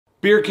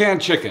Beer can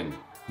chicken,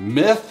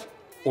 myth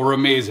or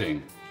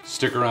amazing?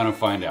 Stick around and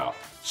find out.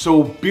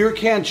 So beer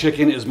can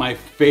chicken is my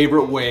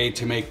favorite way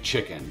to make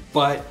chicken,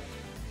 but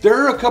there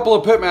are a couple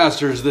of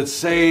pitmasters that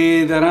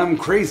say that I'm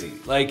crazy.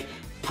 Like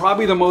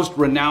probably the most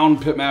renowned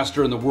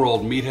pitmaster in the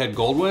world, Meathead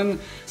Goldwyn,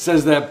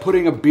 says that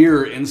putting a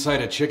beer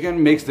inside a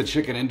chicken makes the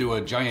chicken into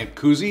a giant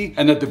koozie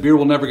and that the beer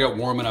will never get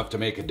warm enough to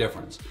make a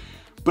difference.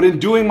 But in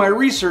doing my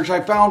research, I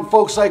found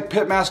folks like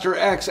Pitmaster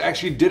X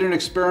actually did an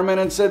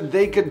experiment and said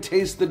they could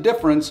taste the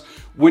difference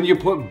when you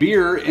put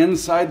beer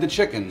inside the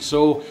chicken.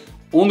 So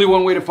only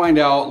one way to find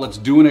out. Let's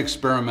do an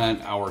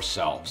experiment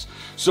ourselves.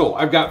 So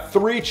I've got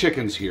 3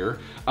 chickens here.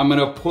 I'm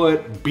gonna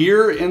put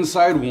beer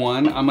inside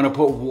one, I'm gonna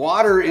put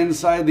water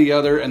inside the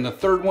other, and the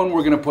third one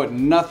we're gonna put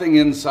nothing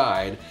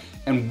inside,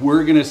 and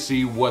we're gonna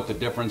see what the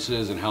difference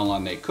is and how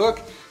long they cook,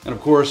 and of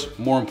course,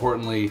 more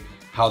importantly,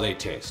 how they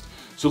taste.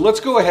 So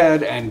let's go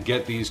ahead and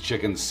get these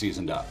chickens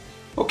seasoned up.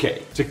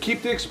 Okay, to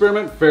keep the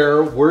experiment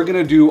fair, we're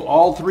gonna do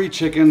all 3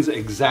 chickens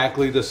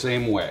exactly the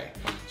same way.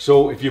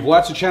 So if you've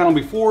watched the channel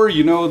before,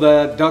 you know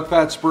that duck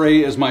fat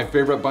spray is my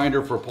favorite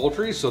binder for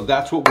poultry, so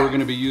that's what we're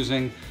gonna be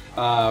using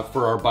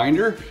for our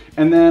binder.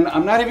 And then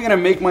I'm not even gonna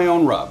make my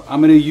own rub.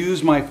 I'm gonna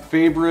use my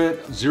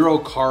favorite 0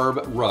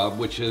 carb rub,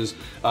 which is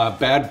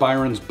Bad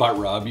Byron's butt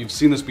rub. You've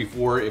seen this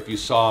before if you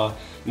saw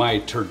my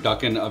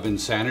Turducken of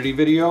Insanity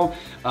video.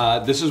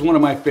 This is one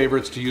of my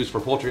favorites to use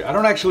for poultry. I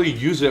don't actually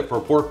use it for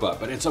pork butt,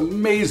 but it's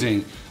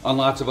amazing on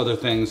lots of other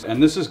things.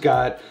 And this has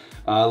got,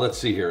 let's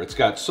see here, it's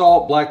got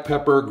salt, black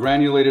pepper,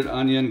 granulated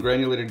onion,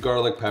 granulated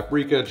garlic,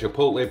 paprika,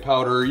 chipotle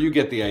powder, you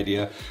get the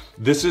idea.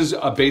 This is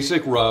a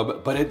basic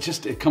rub, but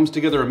it comes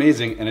together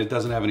amazing and it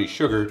doesn't have any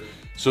sugar,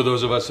 so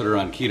those of us that are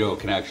on keto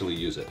can actually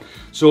use it.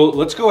 So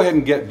let's go ahead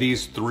and get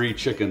these 3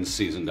 chickens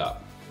seasoned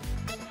up.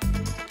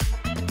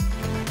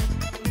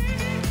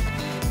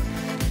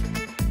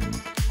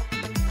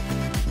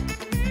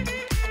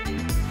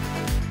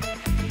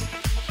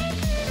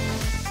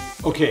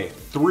 Okay,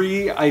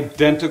 3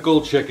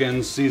 identical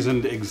chickens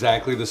seasoned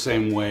exactly the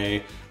same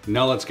way.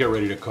 Now let's get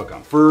ready to cook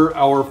them. For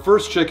our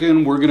first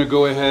chicken, we're gonna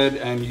go ahead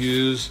and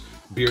use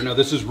beer. Now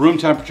this is room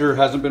temperature,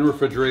 hasn't been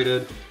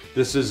refrigerated.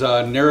 This is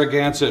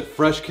Narragansett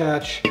Fresh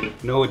Catch.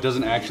 No, it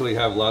doesn't actually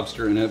have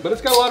lobster in it, but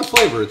it's got a lot of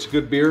flavor. It's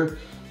good beer.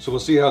 So we'll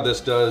see how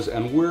this does.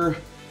 And we're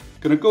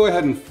gonna go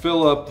ahead and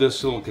fill up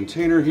this little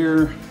container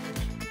here.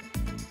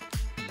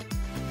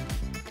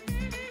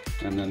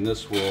 And then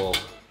this will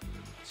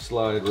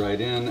slide right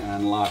in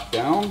and lock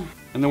down.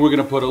 And then we're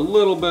gonna put a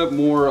little bit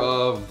more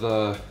of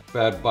the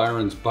Bad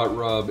Byron's butt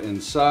rub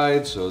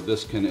inside so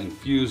this can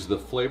infuse the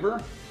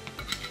flavor.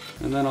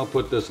 And then I'll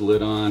put this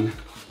lid on.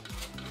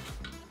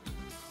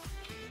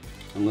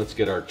 And let's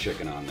get our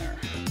chicken on there.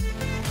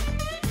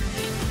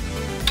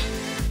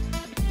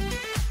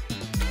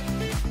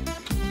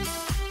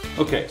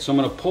 Okay, so I'm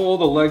gonna pull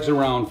the legs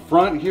around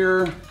front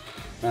here,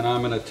 and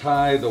I'm gonna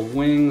tie the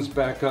wings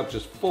back up,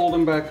 just fold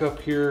them back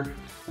up here.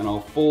 And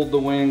I'll fold the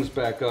wings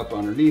back up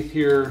underneath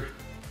here.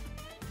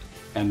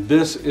 And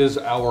this is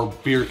our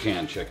beer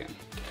can chicken.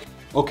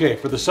 Okay,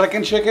 for the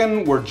second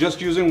chicken, we're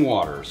just using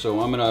water. So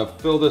I'm gonna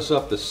fill this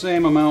up the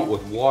same amount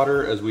with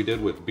water as we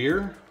did with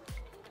beer.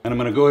 And I'm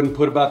gonna go ahead and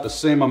put about the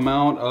same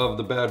amount of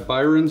the Bad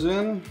Byron's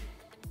in.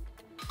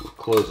 We'll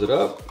close it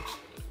up.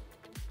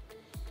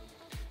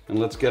 And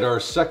let's get our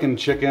second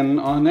chicken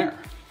on there.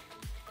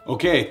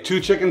 Okay, 2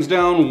 chickens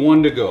down,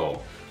 1 to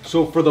go.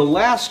 So for the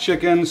last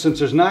chicken, since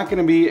there's not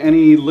gonna be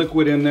any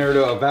liquid in there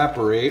to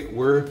evaporate,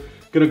 we're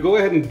gonna go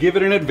ahead and give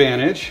it an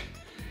advantage.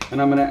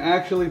 And I'm gonna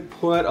actually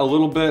put a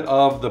little bit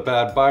of the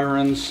Bad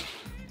Byron's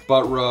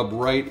butt rub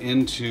right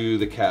into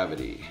the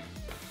cavity.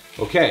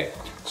 Okay,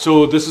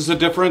 so this is a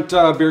different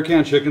beer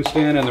can chicken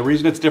stand, and the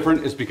reason it's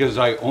different is because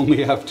I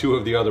only have 2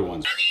 of the other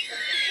ones.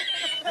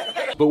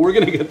 But we're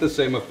gonna get the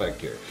same effect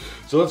here.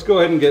 So let's go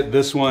ahead and get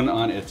this one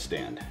on its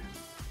stand.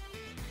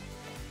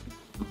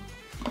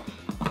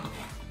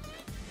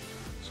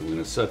 So I'm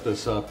gonna set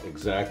this up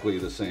exactly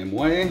the same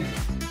way.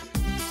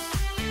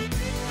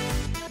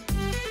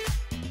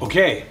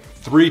 Okay,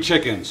 3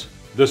 chickens.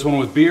 This one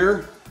with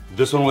beer,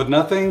 this one with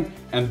nothing,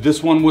 and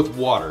this one with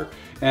water.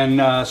 And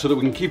so that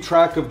we can keep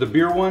track of the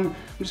beer one, I'm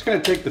just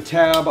gonna take the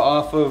tab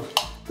off of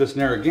this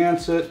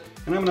Narragansett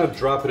and I'm gonna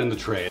drop it in the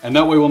tray. And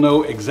that way we'll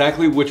know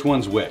exactly which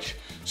one's which.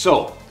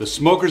 So, the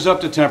smoker's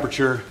up to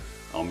temperature.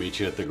 I'll meet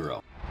you at the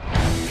grill.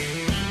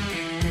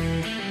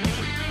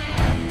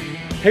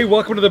 Hey,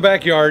 welcome to the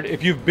backyard.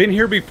 If you've been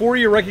here before,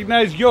 you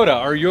recognize Yoda,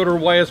 our Yoda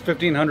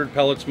YS1500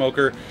 pellet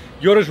smoker.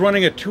 Yoda's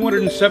running at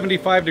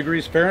 275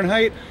 degrees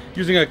Fahrenheit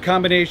using a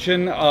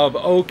combination of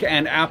oak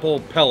and apple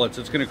pellets.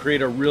 It's gonna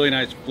create a really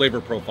nice flavor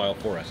profile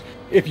for us.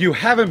 If you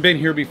haven't been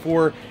here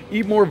before,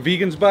 Eat More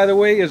Vegans, by the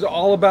way, is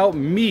all about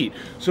meat.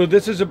 So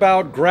this is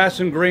about grass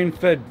and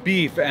grain-fed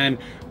beef and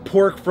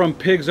pork from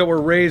pigs that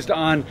were raised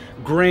on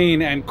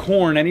grain and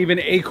corn and even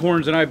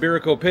acorns and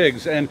Iberico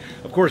pigs, and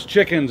of course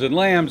chickens and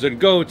lambs and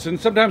goats, and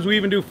sometimes we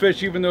even do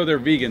fish even though they're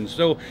vegans.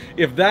 So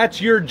if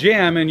that's your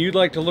jam and you'd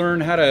like to learn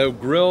how to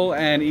grill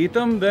and eat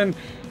them, then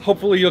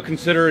hopefully you'll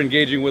consider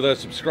engaging with us.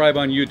 Subscribe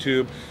on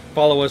YouTube.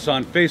 follow us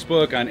on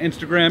Facebook, on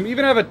Instagram,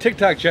 even have a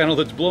TikTok channel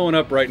that's blowing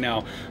up right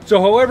now. So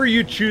however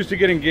you choose to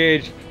get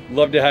engaged,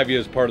 love to have you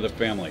as part of the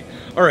family.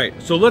 All right,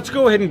 so let's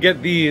go ahead and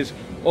get these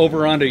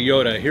over onto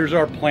Yoda. Here's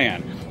our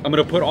plan. I'm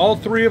gonna put all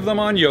 3 of them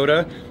on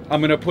Yoda. I'm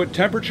gonna put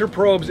temperature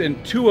probes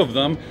in 2 of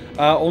them,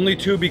 only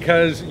 2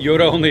 because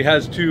Yoda only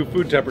has 2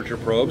 food temperature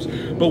probes,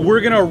 but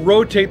we're gonna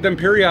rotate them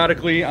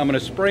periodically. I'm gonna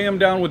spray them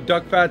down with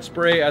duck fat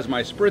spray as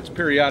my spritz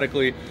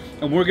periodically,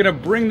 and we're gonna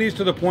bring these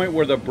to the point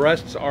where the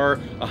breasts are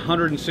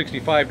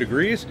 165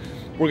 degrees.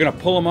 We're gonna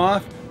pull them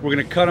off, we're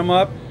gonna cut them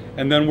up,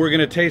 and then we're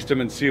gonna taste them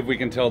and see if we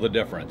can tell the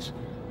difference.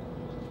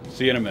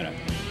 See you in a minute.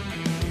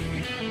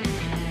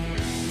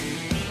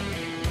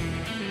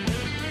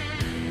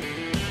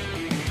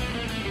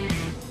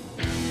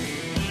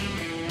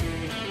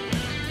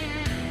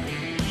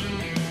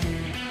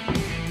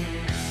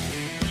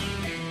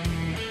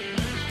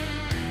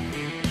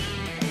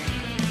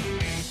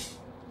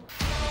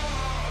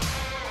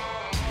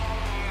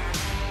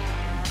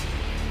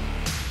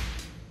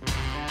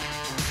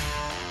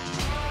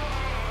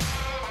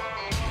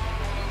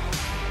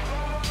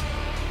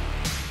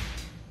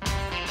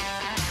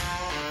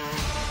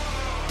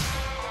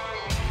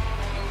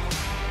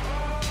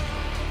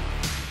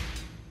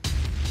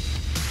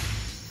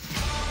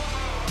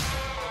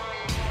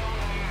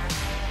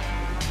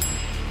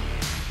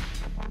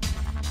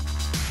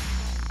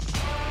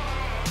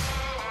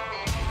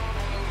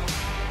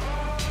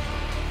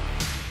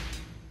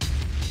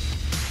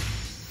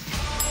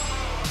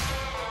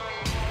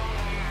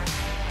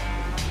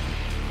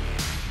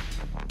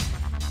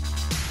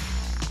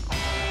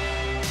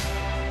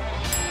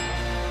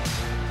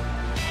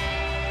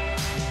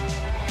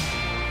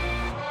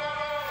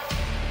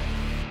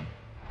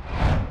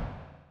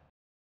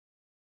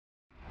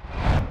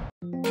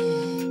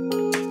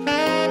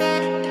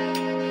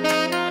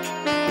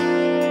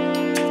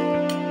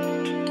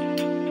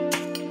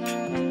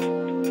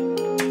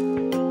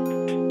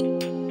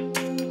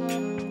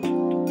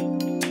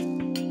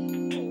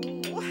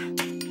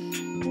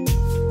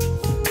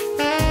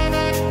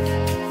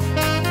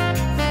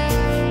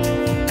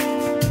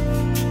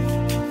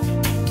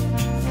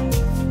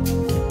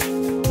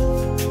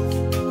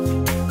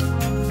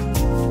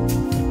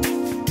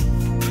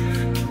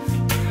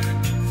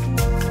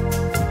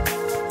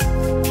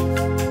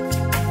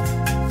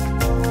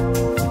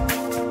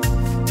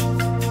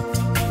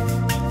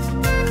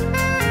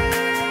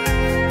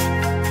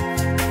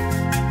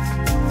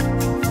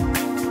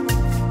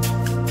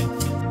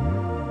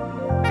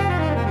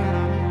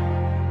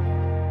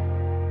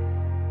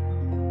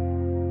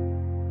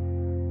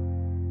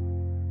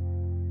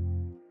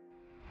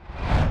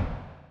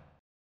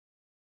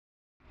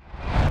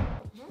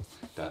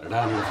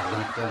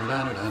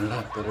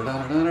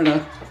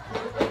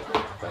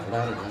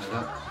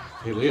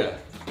 Hey Leah.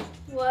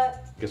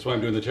 What? Guess why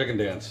I'm doing the chicken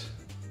dance?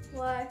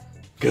 Why?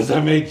 Because I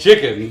made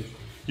chicken.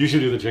 You should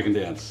do the chicken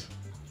dance.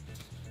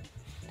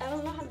 I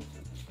don't know how to...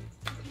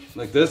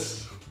 Like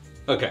this?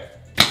 Okay.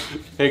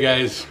 Hey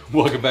guys,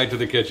 welcome back to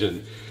the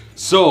kitchen.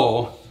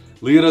 So,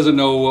 Leah doesn't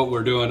know what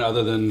we're doing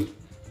other than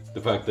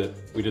the fact that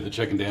we did the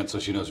chicken dance, so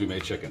she knows we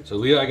made chicken. So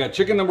Leah, I got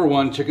chicken number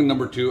 1, chicken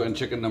number 2, and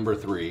chicken number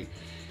 3.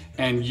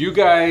 And you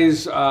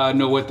guys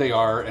know what they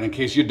are, and in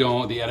case you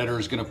don't, the editor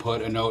is gonna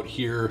put a note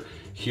here,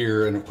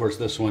 here, and of course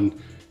this one,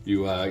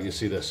 you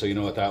see this, so you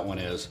know what that one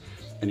is.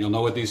 And you'll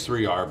know what these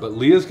 3 are. But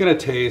Leah's gonna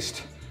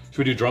taste, should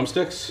we do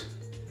drumsticks?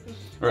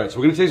 All right, so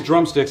we're gonna taste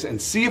drumsticks and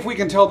see if we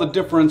can tell the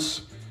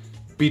difference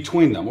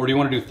between them. Or do you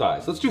wanna do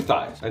thighs? Let's do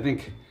thighs. I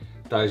think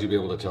thighs you'll be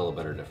able to tell a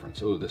better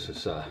difference. Oh, this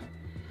is,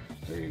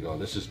 there you go.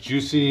 This is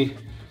juicy.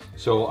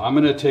 So I'm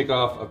gonna take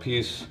off a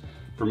piece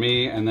for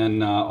me, and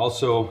then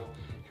also,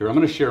 here, I'm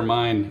gonna share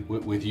mine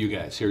with you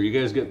guys. Here, you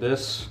guys get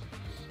this.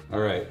 All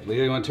right,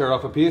 Leah, you wanna tear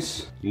off a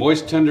piece?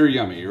 Moist, tender,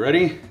 yummy. You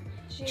ready?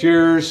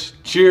 Cheers.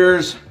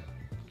 Cheers.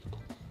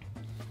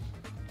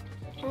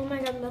 Oh my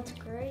God, that's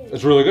great.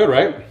 It's really good,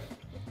 right?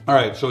 All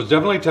right, so it's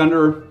definitely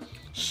tender,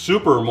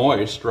 super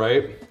moist,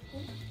 right?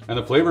 And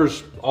the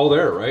flavor's all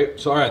there, right?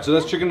 So, all right, so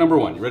that's chicken number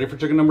 1. You ready for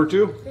chicken number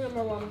 2?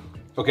 Number 1.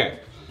 Okay,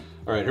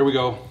 all right, here we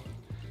go. You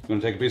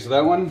wanna take a piece of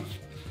that one?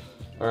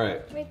 All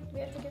right. Wait, we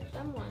have to give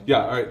them one.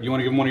 Yeah, all right, you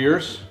wanna give them one of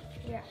yours?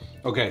 Yeah.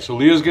 Okay, so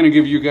Leah's gonna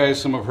give you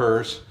guys some of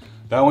hers.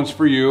 That one's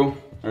for you. All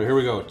right, here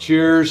we go.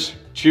 Cheers,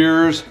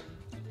 cheers.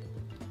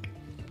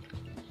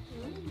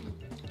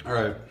 All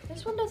right.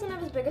 This one doesn't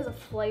have as big as a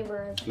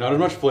flavor. Not as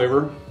much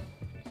flavor.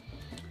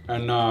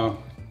 And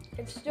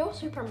It's still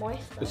super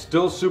moist though. it's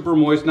still super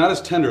moist. Not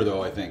as tender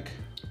though, I think.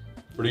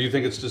 Or do you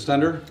think it's just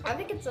tender? I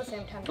think it's the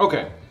same tender.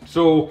 Okay,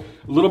 so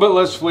a little bit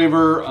less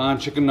flavor on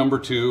chicken number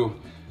 2.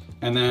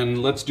 And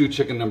then let's do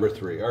chicken number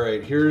 3. All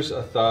right, here's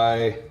a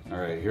thigh. All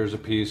right, here's a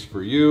piece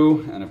for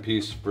you and a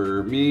piece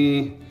for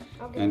me.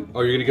 And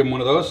oh, you're gonna give them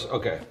one of those?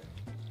 Okay.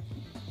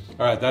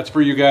 All right, that's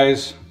for you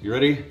guys. You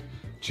ready?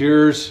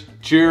 Cheers,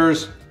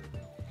 cheers.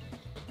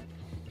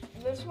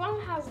 This one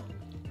has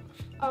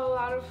a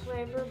lot of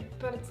flavor,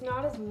 but it's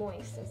not as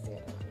moist as the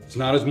other one. It's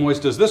not as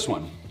moist as this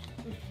one.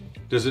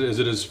 is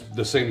it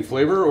the same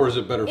flavor or is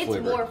it better flavor?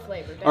 It's more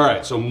flavor. All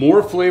right, so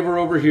more flavor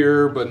over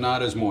here, but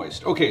not as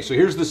moist. Okay, so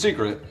here's the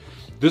secret.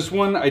 This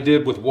one I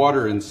did with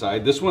water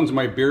inside. This one's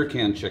my beer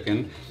can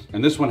chicken,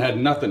 and this one had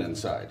nothing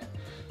inside.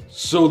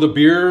 So the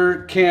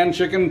beer can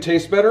chicken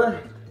tastes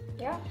better?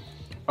 Yeah.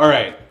 All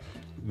right,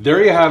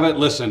 there you have it.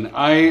 Listen,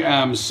 I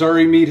am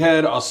sorry,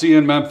 Meathead. I'll see you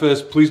in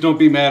Memphis. Please don't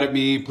be mad at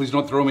me. Please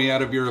don't throw me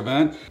out of your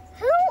event.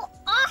 Who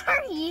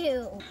are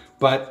you?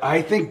 But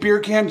I think beer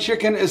can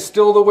chicken is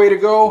still the way to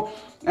go.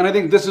 And I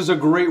think this is a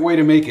great way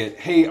to make it.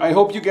 Hey, I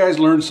hope you guys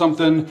learned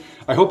something.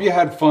 I hope you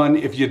had fun.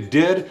 If you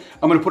did,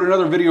 I'm gonna put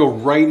another video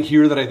right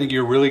here that I think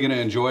you're really gonna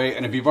enjoy.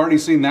 And if you've already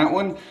seen that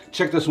one,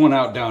 check this one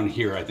out down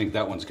here. I think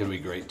that one's gonna be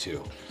great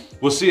too.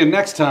 We'll see you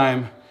next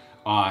time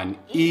on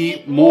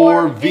Eat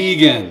More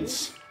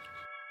Vegans.